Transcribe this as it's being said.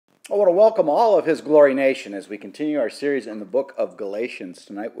I want to welcome all of His Glory Nation as we continue our series in the book of Galatians.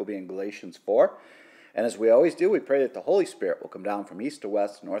 Tonight we'll be in Galatians 4. And as we always do, we pray that the Holy Spirit will come down from east to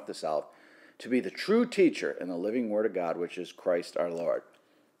west, north to south, to be the true teacher in the living Word of God, which is Christ our Lord.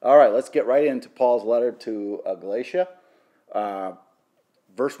 All right, let's get right into Paul's letter to Galatia.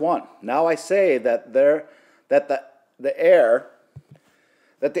 Verse 1. Now I say that the heir,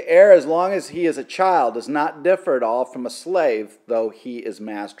 as long as he is a child, does not differ at all from a slave, though he is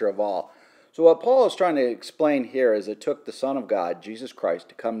master of all. So what Paul is trying to explain here is it took the Son of God, Jesus Christ,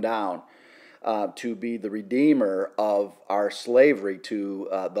 to come down to be the redeemer of our slavery to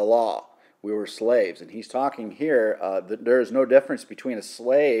the law. We were slaves. And he's talking here that there is no difference between a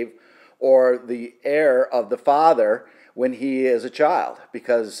slave or the heir of the father when he is a child,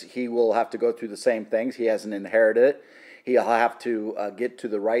 because he will have to go through the same things. He hasn't inherited it. He'll have to get to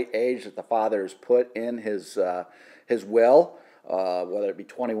the right age that the father has put in his will, whether it be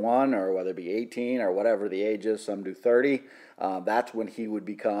 21 or whether it be 18 or whatever the age is. Some do 30. That's when he would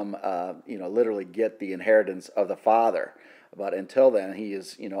become, literally get the inheritance of the father. But until then, he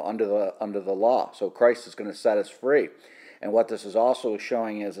is, under the law. So Christ is going to set us free. And what this is also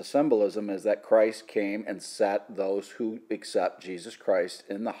showing as a symbolism is that Christ came and set those who accept Jesus Christ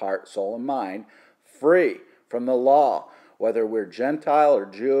in the heart, soul, and mind free from the law. Whether we're Gentile or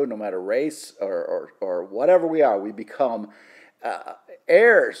Jew, no matter race or whatever we are, we become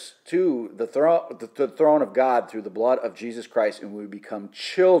heirs to the throne of God through the blood of Jesus Christ, and we become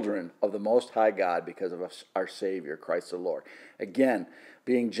children of the Most High God because of our Savior, Christ the Lord. Again,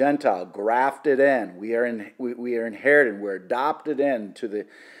 being Gentile, grafted in, we are inherited, we're adopted into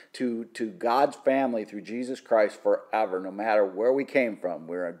to God's family through Jesus Christ forever, no matter where we came from.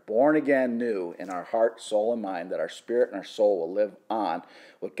 We're born again new in our heart, soul, and mind, that our spirit and our soul will live on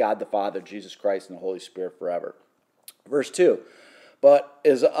with God the Father, Jesus Christ, and the Holy Spirit forever. Verse 2, but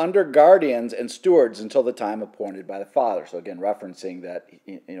is under guardians and stewards until the time appointed by the Father. So again, referencing that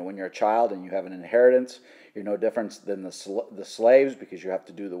when you're a child and you have an inheritance, you're no different than the slaves, because you have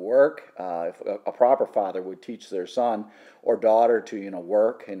to do the work. If a proper father would teach their son or daughter to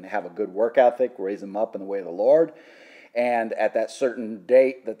work and have a good work ethic, raise them up in the way of the Lord, and at that certain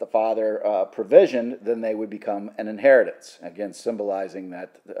date that the father provisioned, then they would become an inheritance. Again, symbolizing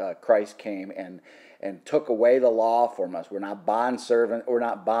that Christ came and took away the law from us. We're not bond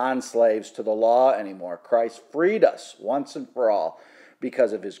slaves to the law anymore. Christ freed us once and for all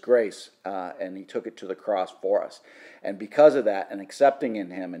because of His grace, and He took it to the cross for us. And because of that, and accepting in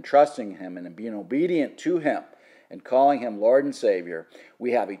Him, and trusting Him, and being obedient to Him, and calling Him Lord and Savior,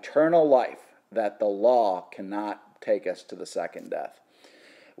 we have eternal life that the law cannot take us to the second death,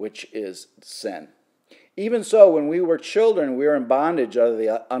 which is sin. Even so, when we were children, we were in bondage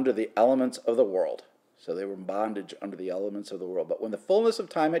under the elements of the world. So they were in bondage under the elements of the world. But when the fullness of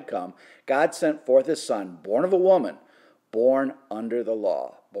time had come, God sent forth His Son, born of a woman, born under the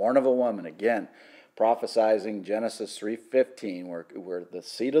law. Born of a woman, again, prophesizing Genesis 3:15, where the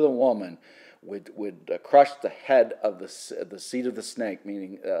seed of the woman would crush the head of the seed of the snake,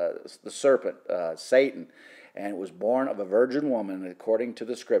 meaning the serpent, Satan. And it was born of a virgin woman, according to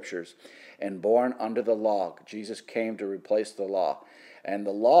the Scriptures, and born under the law. Jesus came to replace the law. And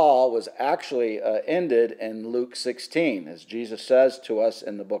the law was actually ended in Luke 16, as Jesus says to us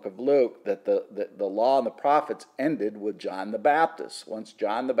in the book of Luke, that the law and the prophets ended with John the Baptist. Once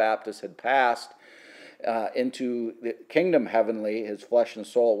John the Baptist had passed into the kingdom heavenly, his flesh and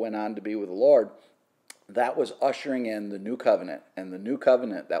soul went on to be with the Lord. That was ushering in the new covenant, and the new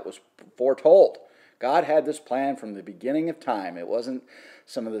covenant that was foretold. God had this plan from the beginning of time. It wasn't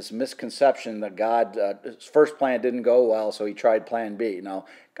some of this misconception that his first plan didn't go well, so He tried plan B. No,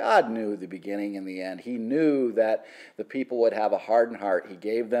 God knew the beginning and the end. He knew that the people would have a hardened heart. He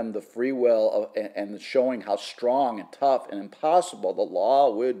gave them the free will and showing how strong and tough and impossible the law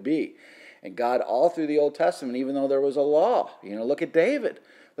would be. And God, all through the Old Testament, even though there was a law, look at David.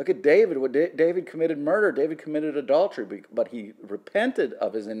 Look at David. David committed murder. David committed adultery, but he repented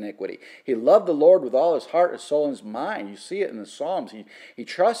of his iniquity. He loved the Lord with all his heart, his soul, and his mind. You see it in the Psalms. He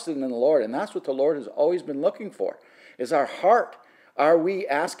trusted in the Lord, and that's what the Lord has always been looking for, is our heart. Are we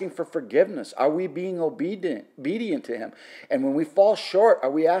asking for forgiveness? Are we being obedient to Him? And when we fall short, are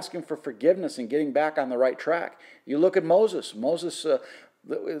we asking for forgiveness and getting back on the right track? You look at Moses. Moses,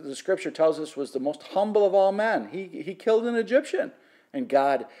 the Scripture tells us, was the most humble of all men. He killed an Egyptian. And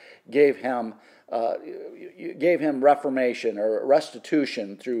God gave him reformation or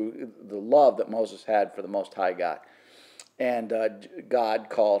restitution through the love that Moses had for the Most High God. And God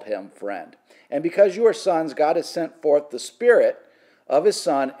called him friend. And because you are sons, God has sent forth the Spirit of His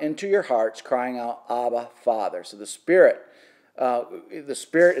Son into your hearts, crying out, Abba, Father. So the Spirit the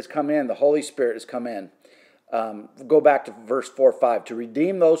Spirit has come in, the Holy Spirit has come in. Go back to verse 4-5. To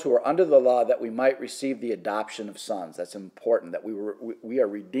redeem those who are under the law, that we might receive the adoption of sons. That's important, that we are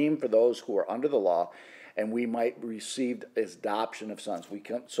redeemed for those who are under the law, and we might receive adoption of sons.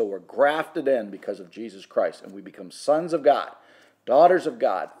 So we're grafted in because of Jesus Christ, and we become sons of God, daughters of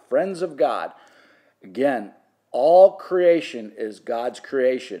God, friends of God. Again, all creation is God's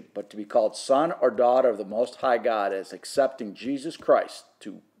creation, but to be called son or daughter of the Most High God is accepting Jesus Christ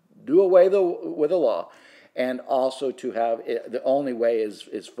to do away with the law, and also to have it, the only way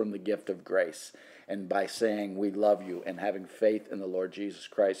is from the gift of grace, and by saying we love you and having faith in the Lord Jesus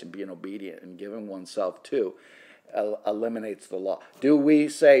Christ and being obedient and giving oneself to eliminates the law. Do we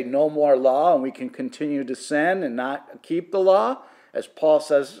say no more law and we can continue to sin and not keep the law? As Paul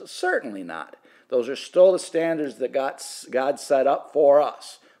says, certainly not. Those are still the standards that God set up for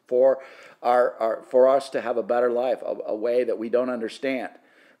us, for us to have a better life, a way that we don't understand.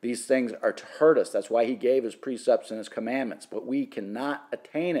 These things are to hurt us. That's why he gave his precepts and his commandments. But we cannot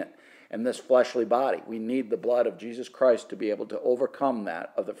attain it in this fleshly body. We need the blood of Jesus Christ to be able to overcome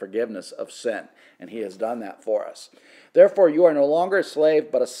that, of the forgiveness of sin. And he has done that for us. Therefore, you are no longer a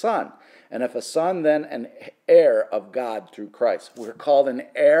slave, but a son. And if a son, then an heir of God through Christ. We're called an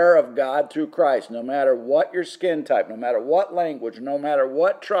heir of God through Christ, no matter what your skin type, no matter what language, no matter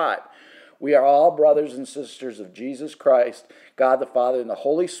what tribe. We are all brothers and sisters of Jesus Christ, God the Father, and the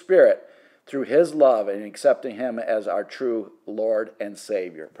Holy Spirit through his love and accepting him as our true Lord and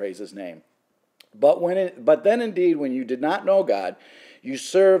Savior. Praise his name. But then indeed, when you did not know God, you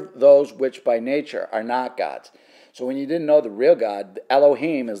served those which by nature are not gods. So when you didn't know the real God,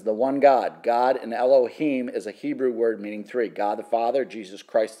 Elohim is the one God. God and Elohim is a Hebrew word meaning three. God the Father, Jesus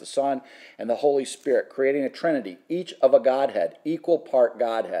Christ the Son, and the Holy Spirit, creating a Trinity, each of a Godhead, equal part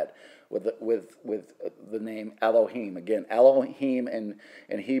Godhead, with the name Elohim. Again, Elohim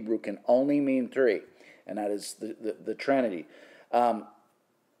in Hebrew can only mean three, and that is the Trinity.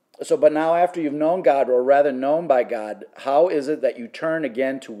 But now after you've known God, or rather known by God, how is it that you turn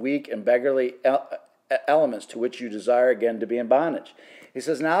again to weak and beggarly elements to which you desire again to be in bondage? He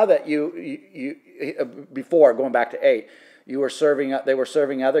says, now that before, going back to 8, they were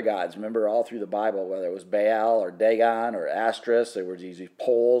serving other gods. Remember, all through the Bible, whether it was Baal or Dagon or Astros, there were these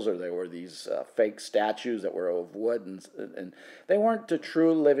poles, or there were these fake statues that were of wood, and they weren't the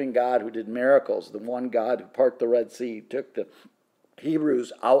true living God who did miracles, the one God who parted the Red Sea, took the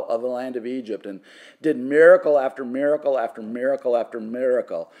Hebrews out of the land of Egypt and did miracle after miracle after miracle after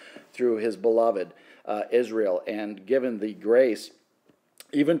miracle through his beloved Israel, and given the grace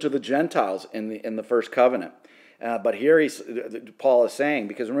even to the Gentiles in the first covenant. But here Paul is saying,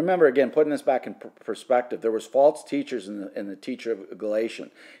 because remember, again, putting this back in perspective, there was false teachers in the teacher of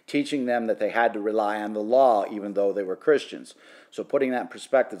Galatians, teaching them that they had to rely on the law even though they were Christians. So putting that in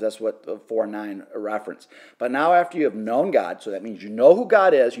perspective, that's what 4:9 reference. But now after you have known God, so that means you know who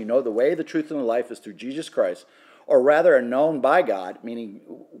God is, you know the way, the truth, and the life is through Jesus Christ, or rather are known by God, meaning,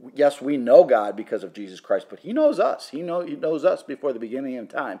 yes, we know God because of Jesus Christ, but he knows us. He knows us before the beginning of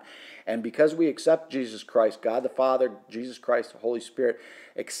time. And because we accept Jesus Christ, God the Father, Jesus Christ, the Holy Spirit,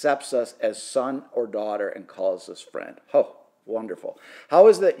 accepts us as son or daughter and calls us friend. Oh, wonderful. How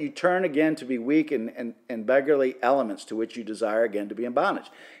is it that you turn again to be weak and beggarly elements to which you desire again to be in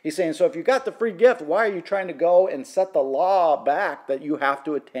bondage? He's saying, so if you got the free gift, why are you trying to go and set the law back that you have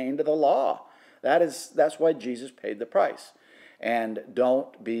to attain to the law? That's why Jesus paid the price. And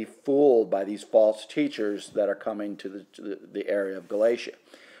don't be fooled by these false teachers that are coming to the area of Galatia.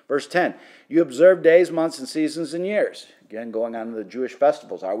 Verse 10, you observe days, months, and seasons and years. Again, going on to the Jewish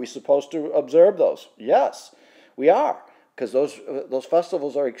festivals. Are we supposed to observe those? Yes, we are. Because those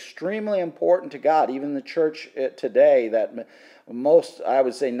festivals are extremely important to God. Even the church today, that most, I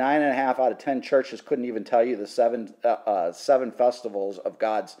would say 9.5 out of 10 churches couldn't even tell you the seven festivals of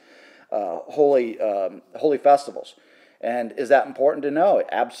God's holy festivals. And is that important to know?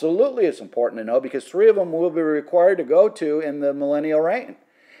 Absolutely, it's important to know, because 3 of them will be required to go to in the millennial reign.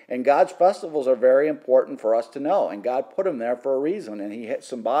 And God's festivals are very important for us to know. And God put them there for a reason. And he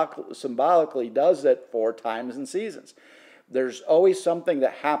symbolically does it for times and seasons. There's always something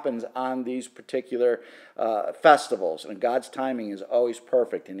that happens on these particular festivals. And God's timing is always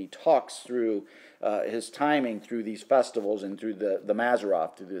perfect. And he talks through his timing through these festivals and through the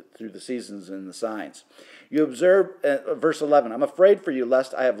Maseroth, through the seasons and the signs. You observe, verse 11, I'm afraid for you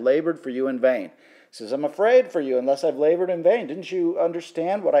lest I have labored for you in vain. He says, I'm afraid for you unless I've labored in vain. Didn't you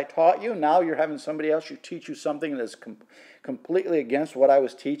understand what I taught you? Now you're having somebody else teach you something that is completely against what I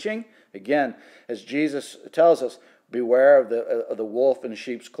was teaching. Again, as Jesus tells us, beware of the wolf in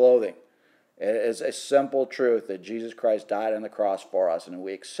sheep's clothing. It is a simple truth that Jesus Christ died on the cross for us, and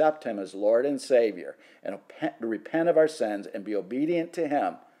we accept him as Lord and Savior, and repent of our sins and be obedient to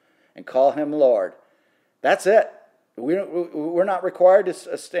him and call him Lord. That's it. We're not required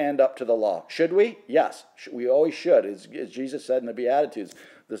to stand up to the law. Should we? Yes, we always should. As Jesus said in the Beatitudes,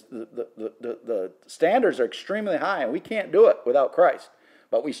 the standards are extremely high, and we can't do it without Christ.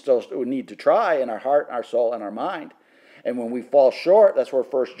 But we still need to try in our heart, our soul, and our mind. And when we fall short, that's where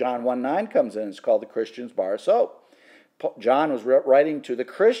 1 John 1:9 comes in. It's called the Christian's bar of soap. John was writing to the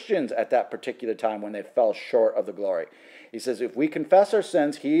Christians at that particular time when they fell short of the glory. He says, if we confess our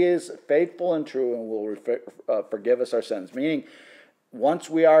sins, he is faithful and true and will forgive us our sins. Meaning, once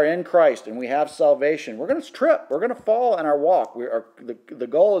we are in Christ and we have salvation, we're going to trip. We're going to fall in our walk. The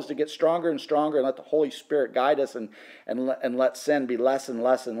goal is to get stronger and stronger and let the Holy Spirit guide us and let sin be less and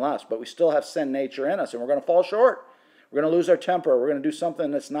less and less. But we still have sin nature in us, and we're going to fall short. We're going to lose our temper. We're going to do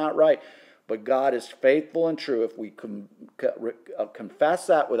something that's not right. But God is faithful and true. If we confess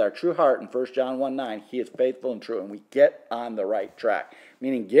that with our true heart in 1 John 1:9, he is faithful and true, and we get on the right track.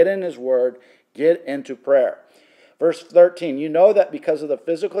 Meaning get in his word, get into prayer. Verse 13, you know that because of the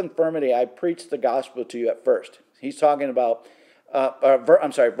physical infirmity I preached the gospel to you at first. He's talking about,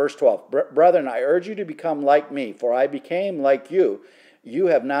 verse 12. Brethren, I urge you to become like me, for I became like you. You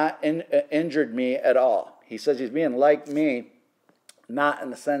have not injured me at all. He says he's being like me, not in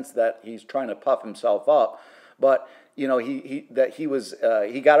the sense that he's trying to puff himself up, but he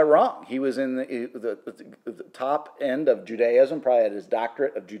got it wrong. He was in the top end of Judaism, probably had his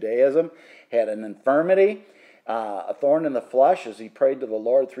doctorate of Judaism, had an infirmity, a thorn in the flesh, as he prayed to the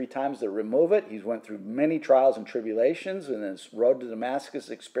Lord 3 times to remove it. He went through many trials and tribulations, and his road to Damascus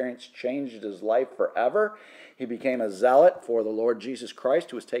experience changed his life forever. He became a zealot for the Lord Jesus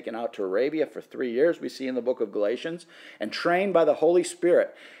Christ, who was taken out to Arabia for 3 years, we see in the book of Galatians, and trained by the Holy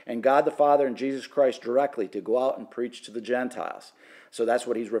Spirit and God the Father and Jesus Christ directly to go out and preach to the Gentiles. So that's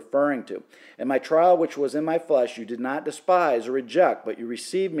what he's referring to. And my trial, which was in my flesh, you did not despise or reject, but you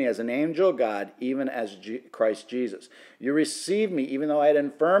received me as an angel of God, even as Christ Jesus. You received me even though I had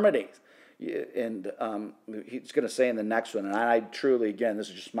infirmities. And he's going to say in the next one, and I truly, again, this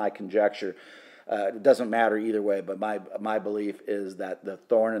is just my conjecture, it doesn't matter either way, but my belief is that the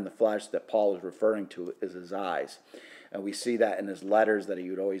thorn in the flesh that Paul is referring to is his eyes. And we see that in his letters, that he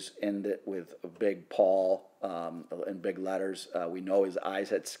would always end it with a big Paul in big letters. We know his eyes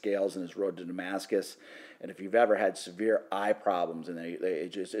had scales in his road to Damascus. And if you've ever had severe eye problems, and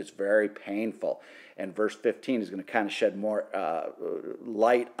it's very painful. And verse 15 is going to kind of shed more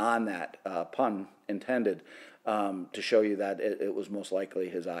light on that, pun intended, to show you that it was most likely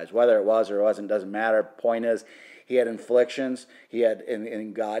his eyes. Whether it was or it wasn't doesn't matter. Point is, he had afflictions.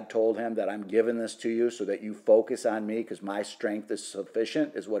 And God told him that I'm giving this to you so that you focus on me, because my strength is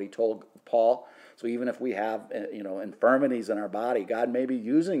sufficient, is what he told Paul. So even if we have infirmities in our body, God may be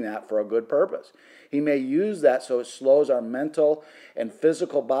using that for a good purpose. He may use that so it slows our mental and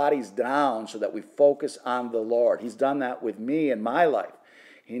physical bodies down so that we focus on the Lord. He's done that with me in my life.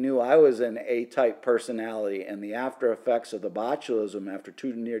 He knew I was an A-type personality, and the after effects of the botulism after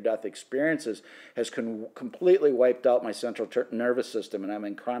 2 near-death experiences has completely wiped out my central nervous system, and I'm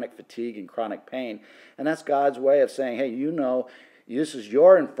in chronic fatigue and chronic pain. And that's God's way of saying, hey, this is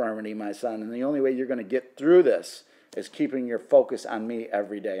your infirmity, my son, and the only way you're going to get through this is keeping your focus on me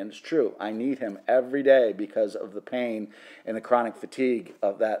every day. And it's true. I need him every day because of the pain and the chronic fatigue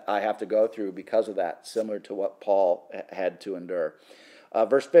of that I have to go through because of that, similar to what Paul had to endure.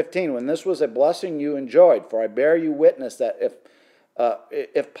 Verse 15, when this was a blessing you enjoyed, for I bear you witness that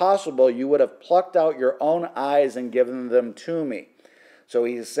if possible, you would have plucked out your own eyes and given them to me. So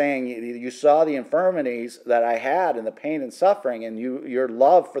he's saying you saw the infirmities that I had and the pain and suffering, and your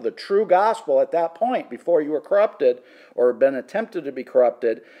love for the true gospel at that point, before you were corrupted or been attempted to be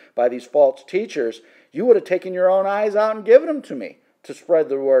corrupted by these false teachers, you would have taken your own eyes out and given them to me to spread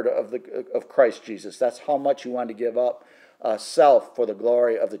the word of Christ Jesus. That's how much you wanted to give up self for the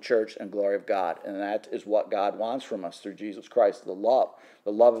glory of the church and glory of God. And that is what God wants from us through Jesus Christ, the love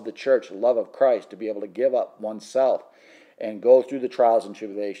of the church, the love of Christ, to be able to give up oneself and go through the trials and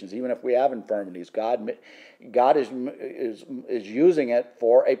tribulations. Even if we have infirmities, God is using it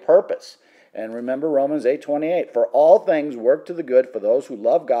for a purpose. And remember Romans 8:28, for all things work to the good for those who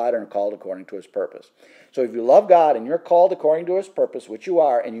love God and are called according to his purpose. So if you love God and you're called according to his purpose, which you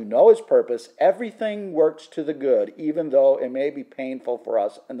are, and you know his purpose, everything works to the good, even though it may be painful for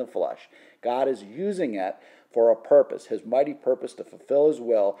us in the flesh. God is using it for a purpose, his mighty purpose to fulfill his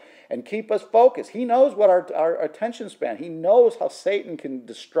will and keep us focused. He knows what our attention span, he knows how Satan can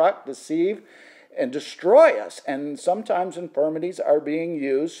destruct, deceive, and destroy us. And sometimes infirmities are being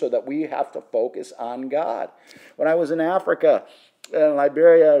used so that we have to focus on God. When I was in Africa, in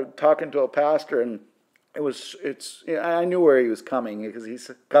Liberia, talking to a pastor, and I knew where he was coming because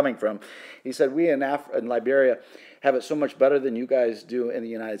he's coming from. He said, we in Liberia have it so much better than you guys do in the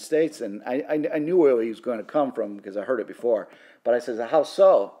United States. And I knew where he was going to come from because I heard it before. But I said, how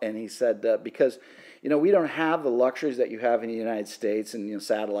so? And he said, because we don't have the luxuries that you have in the United States, and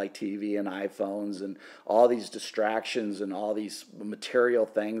satellite TV and iPhones and all these distractions and all these material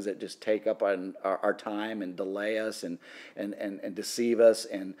things that just take up our time and delay us and deceive us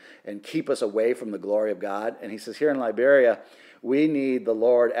and keep us away from the glory of God. And he says, here in Liberia, we need the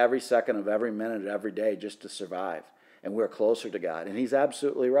Lord every second of every minute of every day just to survive. And we're closer to God. And he's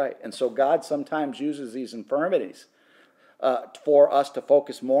absolutely right. And so God sometimes uses these infirmities for us to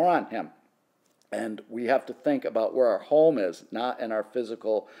focus more on him. And we have to think about where our home is, not in our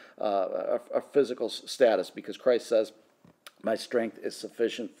physical status, because Christ says, my strength is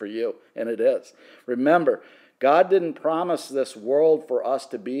sufficient for you, and it is. Remember, God didn't promise this world for us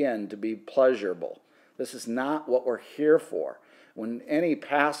to be in to be pleasurable. This is not what we're here for. When any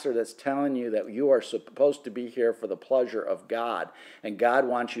pastor that's telling you that you are supposed to be here for the pleasure of God, and God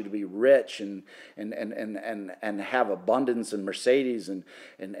wants you to be rich and have abundance and Mercedes and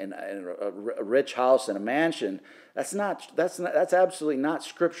a rich house and a mansion, that's absolutely not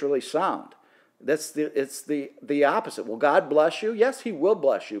scripturally sound. It's the opposite. Will God bless you? Yes, he will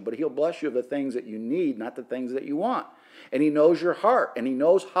bless you, but he'll bless you of the things that you need, not the things that you want. And he knows your heart, and he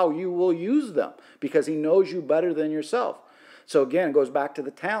knows how you will use them, because he knows you better than yourself. So again, it goes back to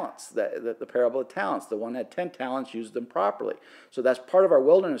the talents, the parable of talents. The one had 10 talents, used them properly. So that's part of our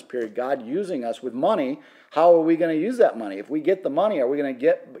wilderness period, God using us with money. How are we going to use that money? If we get the money, are we going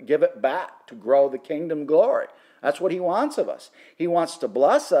to give it back to grow the kingdom glory? That's what he wants of us. He wants to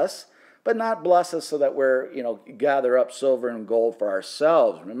bless us, but not bless us so that we're, gather up silver and gold for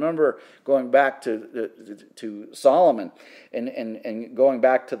ourselves. Remember going back to Solomon and going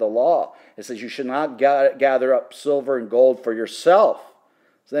back to the law. It says you should not gather up silver and gold for yourself.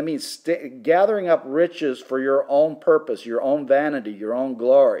 So that means gathering up riches for your own purpose, your own vanity, your own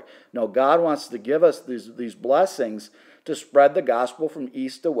glory. No, God wants to give us these blessings to spread the gospel from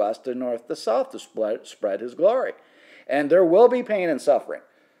east to west and north to south, to spread his glory. And there will be pain and suffering.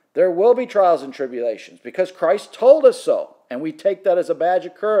 There will be trials and tribulations because Christ told us so. And we take that as a badge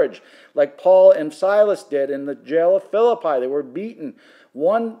of courage, like Paul and Silas did in the jail of Philippi. They were beaten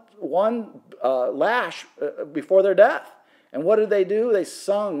one lash before their death. And what did they do? They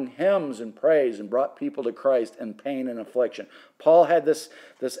sung hymns and praise and brought people to Christ in pain and affliction. Paul had this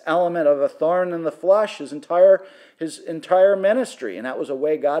element of a thorn in the flesh his entire ministry. And that was a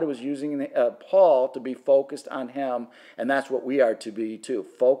way God was using Paul to be focused on him. And that's what we are to be too.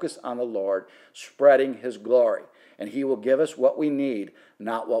 Focus on the Lord, spreading his glory. And he will give us what we need,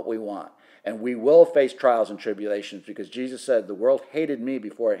 not what we want. And we will face trials and tribulations because Jesus said, the world hated me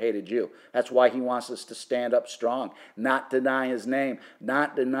before it hated you. That's why he wants us to stand up strong, not deny his name,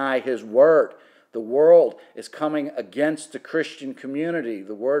 not deny his word. The world is coming against the Christian community,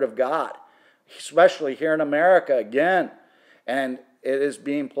 the word of God, especially here in America again. And it is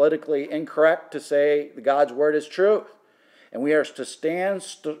being politically incorrect to say God's word is truth. And we are to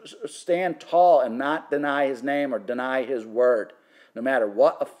stand tall and not deny his name or deny his word, no matter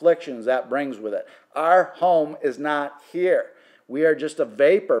what afflictions that brings with it. Our home is not here. We are just a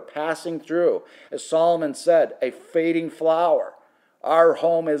vapor passing through. As Solomon said, a fading flower. Our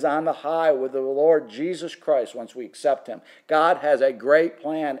home is on the high with the Lord Jesus Christ once we accept him. God has a great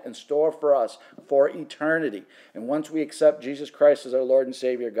plan in store for us for eternity. And once we accept Jesus Christ as our Lord and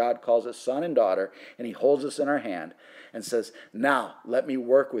Savior, God calls us son and daughter, and he holds us in our hand and says, now let me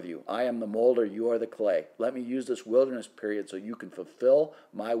work with you. I am the molder, you are the clay. Let me use this wilderness period so you can fulfill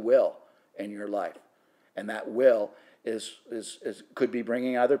my will in your life. And that will could be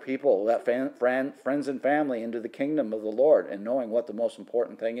bringing other people, that friends and family, into the kingdom of the Lord and knowing what the most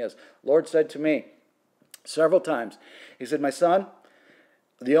important thing is. The Lord said to me several times, he said, my son,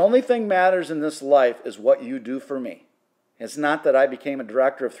 the only thing matters in this life is what you do for me. It's not that I became a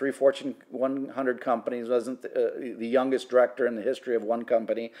director of 3 Fortune 100 companies, wasn't the youngest director in the history of one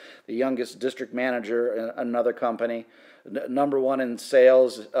company, the youngest district manager in another company, number one in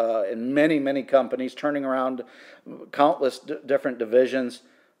sales in many, many companies, turning around countless different divisions,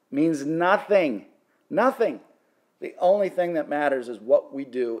 means nothing. Nothing. The only thing that matters is what we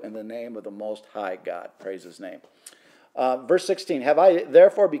do in the name of the Most High God. Praise his name. Verse 16, have I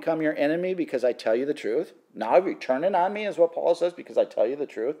therefore become your enemy because I tell you the truth? Now you turn it on me, is what Paul says, because I tell you the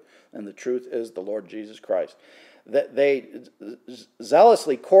truth, and the truth is the Lord Jesus Christ. That they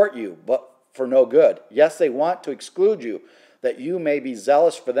zealously court you, but for no good. Yes, they want to exclude you, that you may be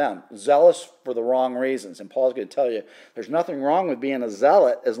zealous for them, zealous for the wrong reasons. And Paul's going to tell you there's nothing wrong with being a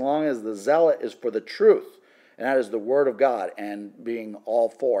zealot as long as the zealot is for the truth, and that is the Word of God and being all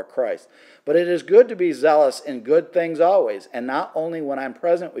for Christ. But it is good to be zealous in good things always, and not only when I'm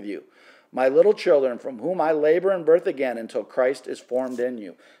present with you. My little children, from whom I labor in birth again until Christ is formed in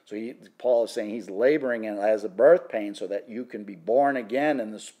you. So Paul is saying he's laboring as a birth pain so that you can be born again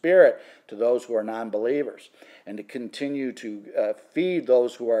in the Spirit to those who are non-believers, and to continue to feed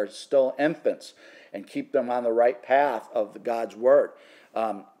those who are still infants and keep them on the right path of God's Word.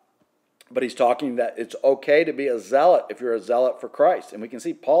 But he's talking that it's okay to be a zealot if you're a zealot for Christ. And we can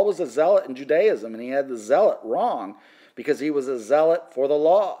see Paul was a zealot in Judaism, and he had the zealot wrong because he was a zealot for the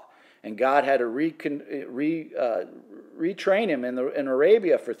law. And God had to retrain him in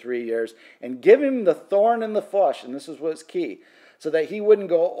Arabia for 3 years and give him the thorn in the flesh, and this is what's key, so that he wouldn't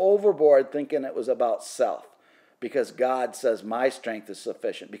go overboard thinking it was about self. Because God says, my strength is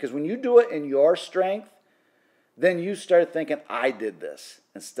sufficient. Because when you do it in your strength, then you start thinking, I did this,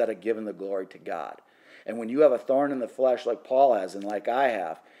 instead of giving the glory to God. And when you have a thorn in the flesh like Paul has and like I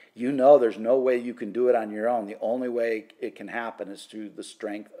have, you know there's no way you can do it on your own. The only way it can happen is through the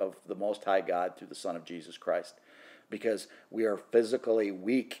strength of the Most High God, through the Son of Jesus Christ. Because we are physically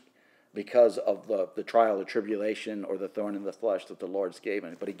weak because of the trial, the tribulation, or the thorn in the flesh that the Lord's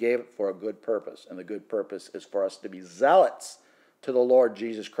given. But he gave it for a good purpose. And the good purpose is for us to be zealots to the Lord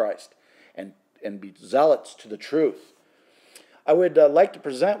Jesus Christ. And be zealots to the truth. I would like to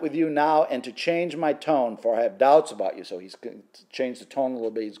present with you now and to change my tone, for I have doubts about you. So he's changed the tone a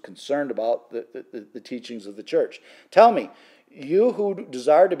little bit. He's concerned about the teachings of the church. Tell me, you who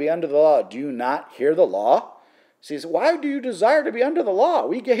desire to be under the law, do you not hear the law? He says, why do you desire to be under the law?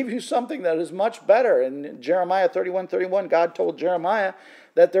 We gave you something that is much better. In Jeremiah 31:31, God told Jeremiah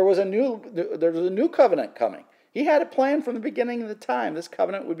that there was a new covenant coming. He had a plan from the beginning of the time. This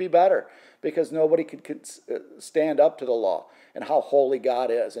covenant would be better because nobody could stand up to the law and how holy God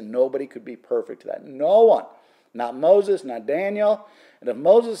is, and nobody could be perfect to that. No one. Not Moses, not Daniel. And if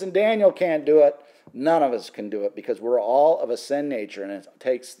Moses and Daniel can't do it, none of us can do it, because we're all of a sin nature, and it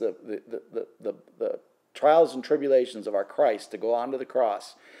takes the trials and tribulations of our Christ to go onto the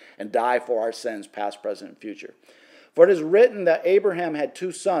cross and die for our sins, past, present, and future. For it is written that Abraham had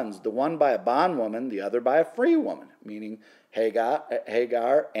 2 sons, the one by a bondwoman, the other by a free woman, meaning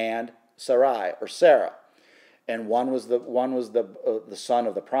Hagar and Sarai, or Sarah. And one was the son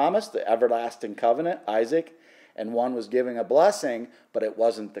of the promise, the everlasting covenant, Isaac, and one was giving a blessing, but it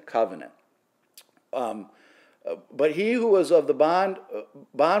wasn't the covenant. But he who was of the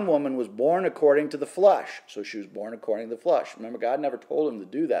bondwoman was born according to the flesh. So she was born according to the flesh. Remember, God never told them to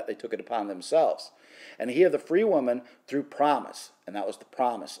do that. They took it upon themselves. And he of the free woman through promise. And that was the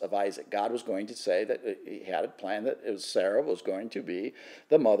promise of Isaac. God was going to say that he had a plan that Sarah was going to be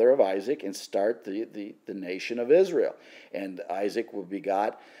the mother of Isaac and start the nation of Israel. And Isaac will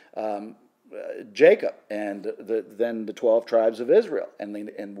begot Jacob, and then the 12 tribes of Israel.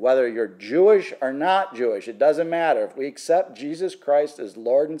 And whether you're Jewish or not Jewish, it doesn't matter. If we accept Jesus Christ as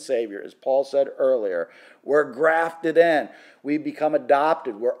Lord and Savior, as Paul said earlier, we're grafted in. We become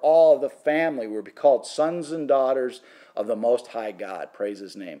adopted. We're all of the family. We're called sons and daughters of the Most High God. Praise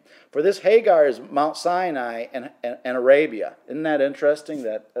His name. For this Hagar is Mount Sinai and Arabia. Isn't that interesting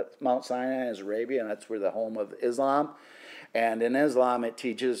that Mount Sinai is Arabia, and that's where the home of Islam? And in Islam, it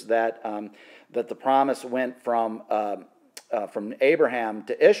teaches that that the promise went from Abraham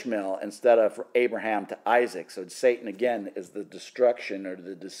to Ishmael instead of from Abraham to Isaac. So Satan, again, is the destruction or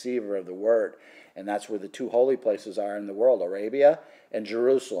the deceiver of the word. And that's where the 2 holy places are in the world, Arabia and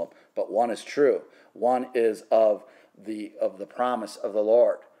Jerusalem. But one is true. One is of the promise of the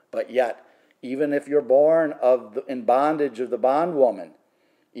Lord. But yet, even if you're born in bondage of the bondwoman,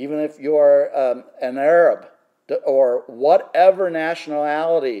 even if you're an Arab, or whatever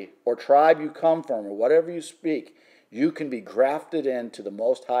nationality or tribe you come from, or whatever you speak, you can be grafted into the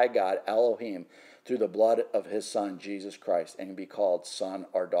Most High God, Elohim, through the blood of His Son, Jesus Christ, and be called son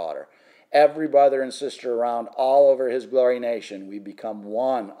or daughter. Every brother and sister around, all over His glory nation, we become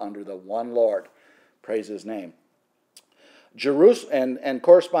one under the one Lord. Praise His name. Jerusalem, and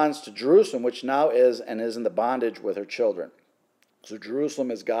corresponds to Jerusalem, which now is and is in the bondage with her children. So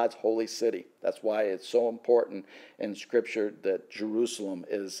Jerusalem is God's holy city. That's why it's so important in Scripture that Jerusalem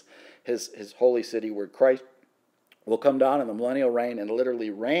is his holy city, where Christ will come down in the millennial reign and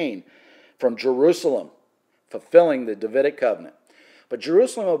literally reign from Jerusalem, fulfilling the Davidic covenant. But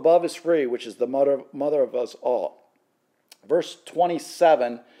Jerusalem above is free, which is the mother of us all. Verse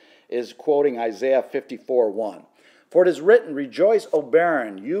 27 is quoting Isaiah 54:1. For it is written, Rejoice, O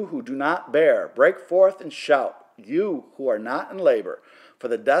barren, you who do not bear. Break forth and shout, you who are not in labor. For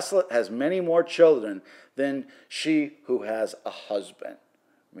the desolate has many more children than she who has a husband.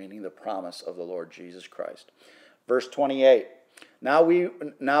 Meaning the promise of the Lord Jesus Christ. Verse 28. Now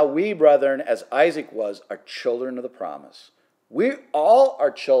we, brethren, as Isaac was, are children of the promise. We all are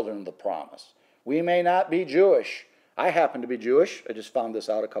children of the promise. We may not be Jewish. I happen to be Jewish. I just found this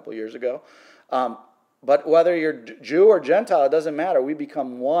out a couple years ago. But whether you're Jew or Gentile, it doesn't matter. We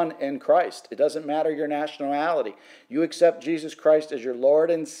become one in Christ. It doesn't matter your nationality. You accept Jesus Christ as your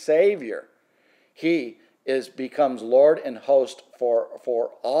Lord and Savior. He becomes Lord and host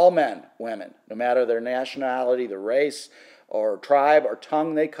for all men, women, no matter their nationality, the race, or tribe, or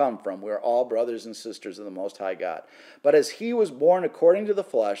tongue they come from. We're all brothers and sisters of the Most High God. But as he was born according to the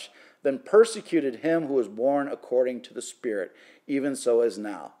flesh, then persecuted him who was born according to the Spirit, even so as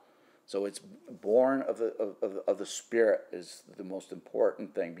now. So it's born of the Spirit is the most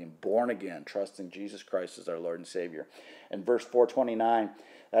important thing, being born again, trusting Jesus Christ as our Lord and Savior. And verse 429,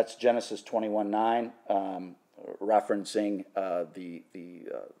 that's Genesis 21:9, referencing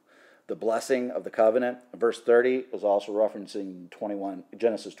the blessing of the covenant. Verse 30 is also referencing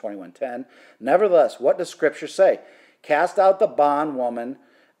Genesis 21:10. Nevertheless, what does Scripture say? Cast out the bondwoman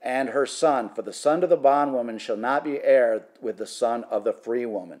and her son, for the son of the bondwoman shall not be heir with the son of the free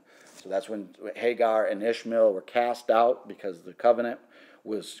woman. So that's when Hagar and Ishmael were cast out, because the covenant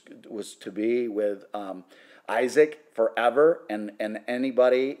was to be with Isaac forever, and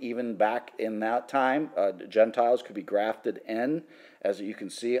anybody, even back in that time, Gentiles could be grafted in. As you can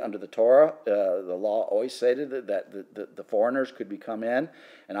see under the Torah, the law always stated that the foreigners could become in.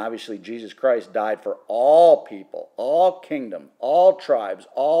 And obviously Jesus Christ died for all people, all kingdom, all tribes,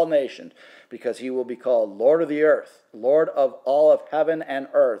 all nations, because he will be called Lord of the earth, Lord of all of heaven and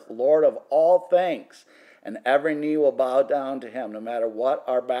earth, Lord of all things. And every knee will bow down to him, no matter what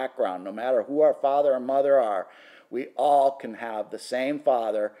our background, no matter who our father or mother are. We all can have the same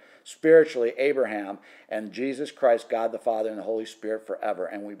Father, spiritually, Abraham, and Jesus Christ, God the Father, and the Holy Spirit forever.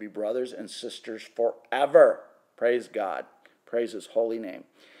 And we be brothers and sisters forever. Praise God. Praise his holy name.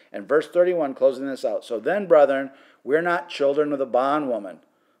 And verse 31, closing this out. So then, brethren, we're not children of the bondwoman,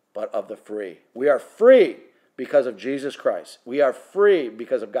 but of the free. We are free because of Jesus Christ. We are free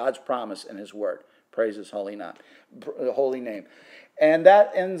because of God's promise in his word. Praise his holy name. And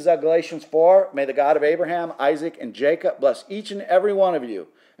that ends Galatians 4. May the God of Abraham, Isaac, and Jacob bless each and every one of you.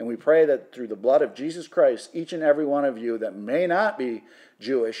 And we pray that through the blood of Jesus Christ, each and every one of you that may not be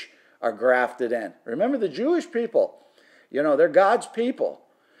Jewish are grafted in. Remember the Jewish people. They're God's people.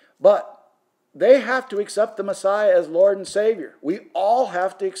 But they have to accept the Messiah as Lord and Savior. We all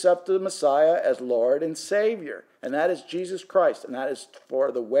have to accept the Messiah as Lord and Savior. And that is Jesus Christ. And that is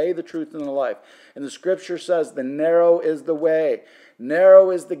for the way, the truth, and the life. And the Scripture says the narrow is the way.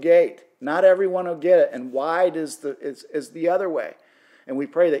 Narrow is the gate. Not everyone will get it. And wide is the other way. And we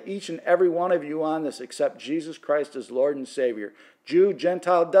pray that each and every one of you on this accept Jesus Christ as Lord and Savior. Jew,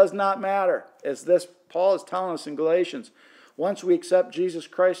 Gentile, does not matter. As Paul is telling us in Galatians. Once we accept Jesus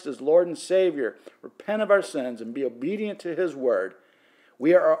Christ as Lord and Savior, repent of our sins, and be obedient to his word,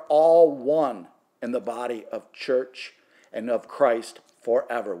 we are all one in the body of church and of Christ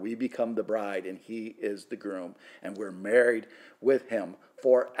forever. We become the bride, and he is the groom, and we're married with him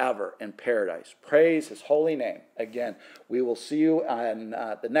forever in paradise. Praise his holy name. Again, we will see you on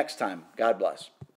the next time. God bless.